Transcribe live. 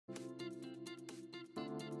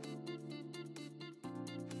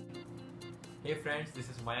Hey friends, this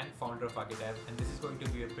is Mayank, founder of Archetype, and this is going to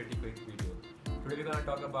be a pretty quick video. Today we're going to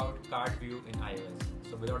talk about card view in iOS.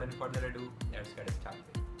 So without any further ado, let's get started.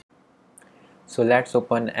 So let's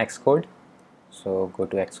open Xcode. So go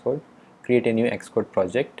to Xcode, create a new Xcode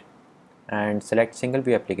project and select single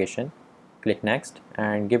view application. Click next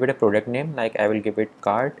and give it a product name, like I will give it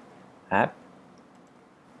card app,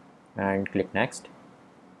 and click next,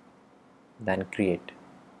 then create.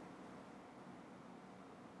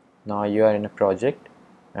 Now you are in a project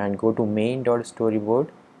and go to main.storyboard.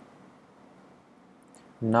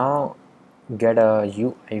 Now get a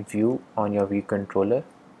UI view on your view controller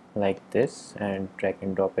like this and drag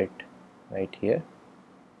and drop it right here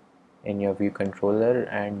in your view controller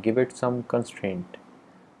and give it some constraint.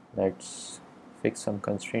 Let's fix some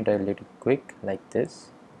constraint a little quick like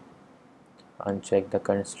this. Uncheck the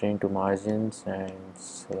constraint to margins and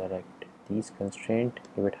select these constraint,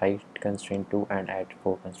 give it height constraint 2 and add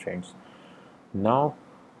 4 constraints. Now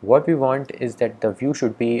what we want is that the view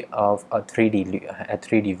should be of a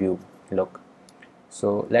 3D view look.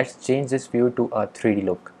 So let's change this view to a 3D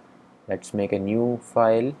look. Let's make a new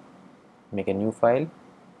file,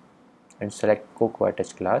 and select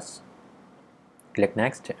Cocoa-Touch class. Click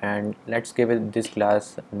next and let's give it this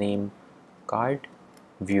class name card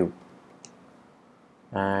view,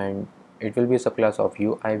 and it will be a subclass of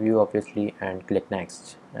UI view obviously, and click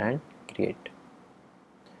next and create.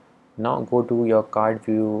 Now go to your card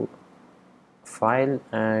view file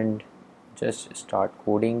and just start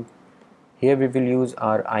coding. Here we will use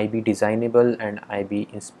our IB designable and IB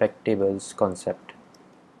inspectables concept.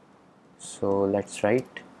 So let's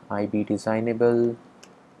write IB designable.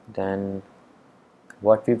 Then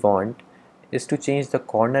what we want is to change the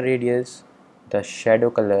corner radius, the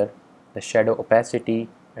shadow color, the shadow opacity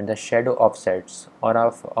and the shadow offsets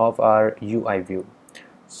of our UI view.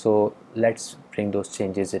 So let's bring those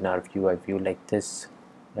changes in our UI view like this.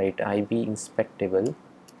 Right, IB inspectable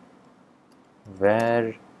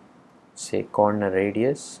where say corner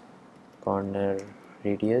radius,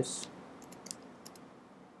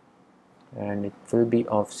 and it will be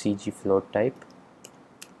of CG float type.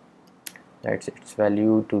 That's its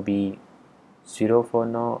value to be 0 for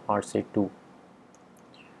now, or say 2.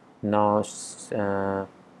 Now say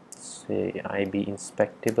IB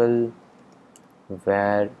inspectable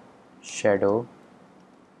where shadow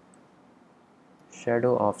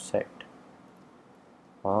offset.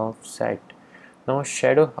 Now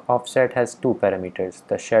shadow offset has two parameters,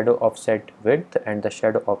 the shadow offset width and the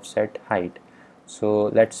shadow offset height.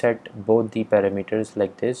 So let's set both the parameters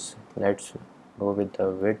like this. Let's go with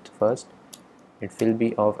the width first. It will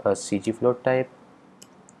be of a CG float type,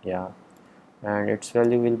 yeah, and its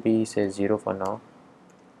value will be say 0 for now.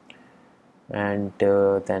 And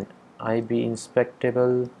then IB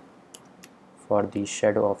inspectable for the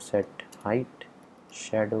shadow offset height,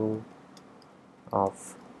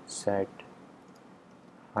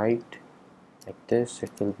 like this.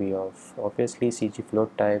 It will be of obviously CG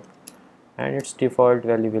float type and its default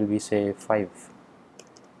value will be say 5.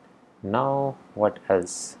 Now what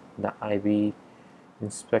else? The IB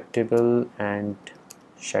inspectable and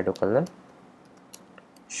shadow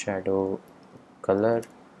color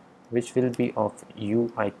which will be of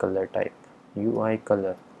UI color type,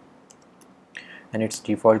 and its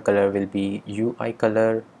default color will be UI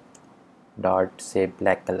color dot say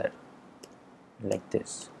black color like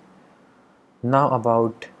this. Now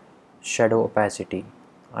about shadow opacity,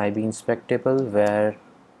 IB inspectable where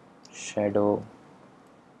shadow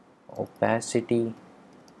opacity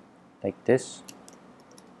like this,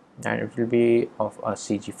 and it will be of a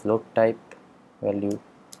CG float type value,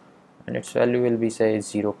 and its value will be say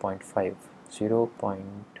 0.5.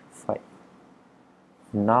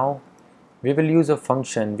 Now we will use a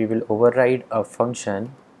function, we will override a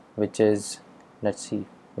function which is, let's see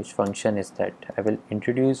which function is that. I will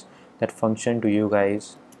introduce that function to you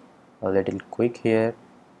guys a little quick here,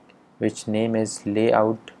 which name is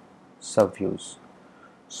layout subviews.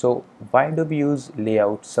 So why do we use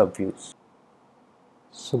layout subviews?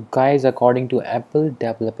 So guys, according to Apple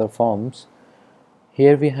developer forms,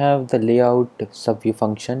 here we have the layout subview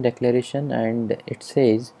function declaration, and it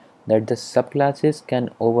says that the subclasses can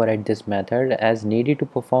override this method as needed to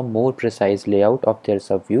perform more precise layout of their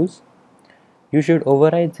subviews. You should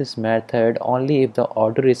override this method only if the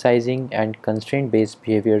auto resizing and constraint based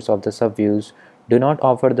behaviors of the subviews do not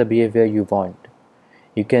offer the behavior you want.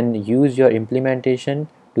 You can use your implementation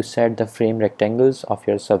to set the frame rectangles of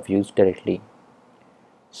your subviews directly.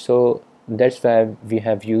 So that's why we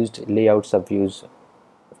have used layout subviews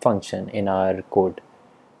function in our code.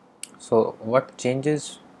 So what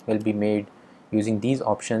changes will be made using these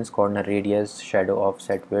options: corner radius, shadow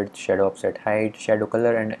offset width, shadow offset height, shadow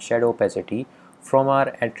color, and shadow opacity from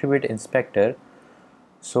our attribute inspector.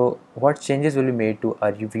 So what changes will be made to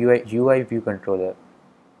our UI view controller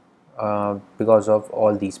because of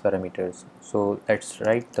all these parameters? So let's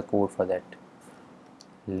write the code for that.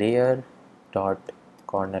 Layer dot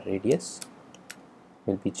corner radius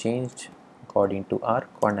will be changed according to our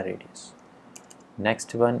corner radius.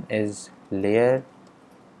 Next one is layer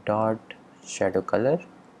dot shadow color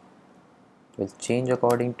will change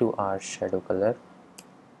according to our shadow color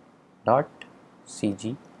dot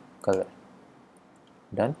CG color.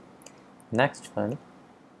 Done. Next one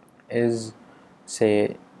is,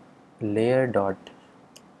 say, layer dot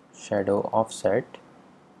shadow offset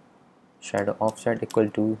equal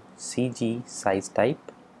to CG size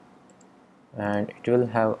type, and it will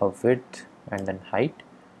have a width and then height.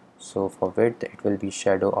 So for width it will be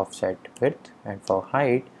shadow offset width, and for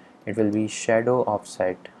height it will be shadow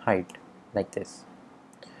offset height, like this.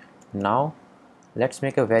 Now let's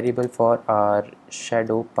make a variable for our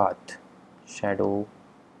shadow path,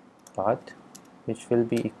 which will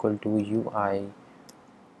be equal to UI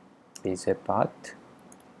bezier path,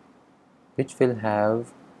 which will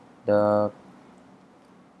have the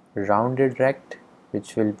rounded rect,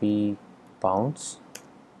 which will be bounds,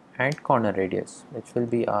 and corner radius, which will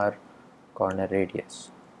be our corner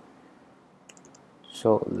radius.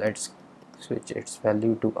 So let's switch its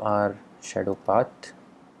value to our shadow path.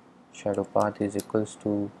 Shadow path is equals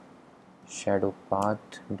to shadow path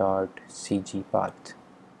dot CG path.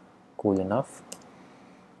 Cool enough.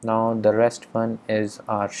 Now the rest one is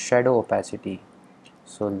our shadow opacity.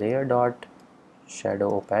 So layer dot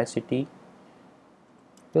shadow opacity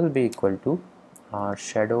will be equal to our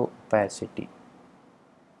shadow opacity,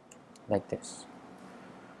 like this.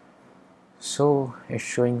 So it's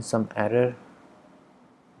showing some error.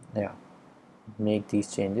 Yeah, make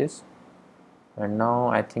these changes, and now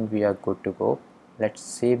I think we are good to go. Let's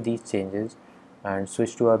save these changes and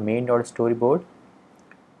switch to our main.storyboard.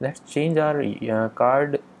 Let's change our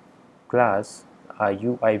card class, our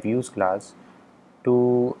UI views class,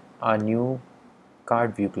 to a new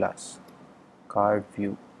card view class. Card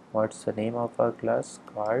view. What's the name of our class?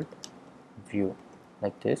 Card view,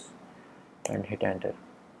 like this, and hit enter.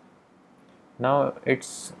 Now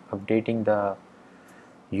it's updating the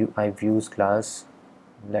UI views class.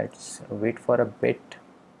 Let's wait for a bit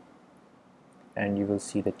and you will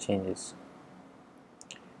see the changes.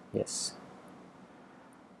 Yes,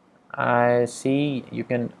 I see, you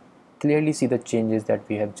can clearly see the changes that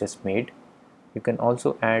we have just made. You can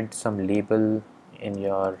also add some label in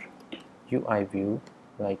your UI view,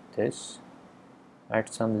 like this.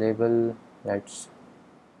 Add some label. Let's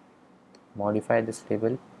modify this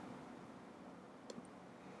label.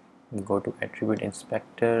 Go to attribute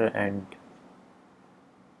inspector and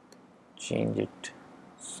change it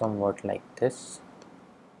somewhat like this.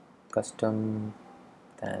 Custom,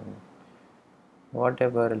 then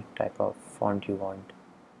whatever type of font you want.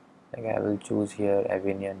 Like I will choose here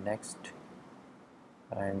Avenir next,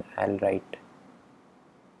 and I'll write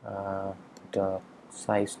the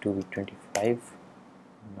size to be 25,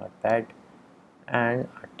 not bad, and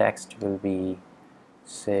our text will be,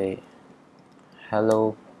 say,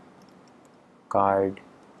 hello card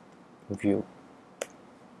view.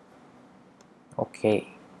 Okay,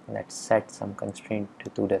 let's set some constraint to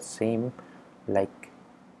do the same, like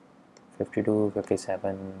 52,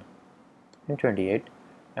 57 and 28,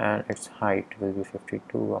 and its height will be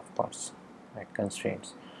 52, of course, at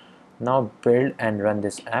constraints. Now build and run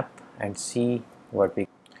this app and see what we.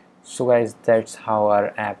 So guys, that's how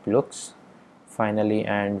our app looks finally,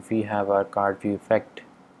 and we have our card view effect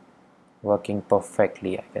working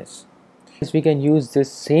perfectly, I guess. We can use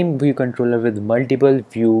this same view controller with multiple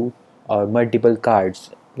view or multiple cards.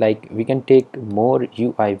 Like we can take more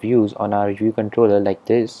UI views on our view controller, like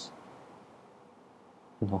this.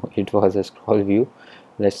 No, it was a scroll view.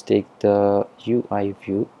 Let's take the UI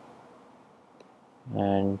view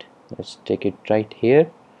and let's take it right here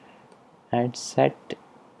and set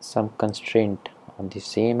some constraint on the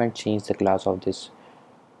same and change the class of this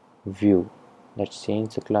view. Let's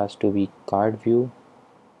change the class to be card view,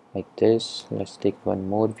 like this. Let's take one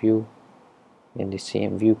more view in the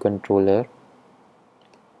same view controller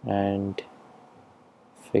and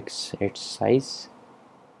fix its size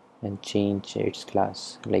and change its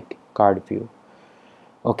class like card view.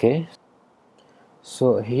 Okay,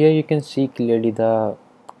 so here you can see clearly the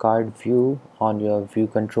card view on your view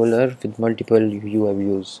controller with multiple UI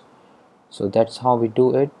views. So that's how we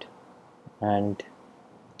do it, and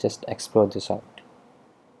just explore this out.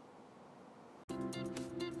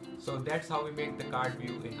 So that's how we make the card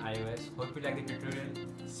view in iOS. Hope you like the tutorial.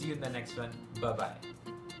 See you in the next one. Bye bye.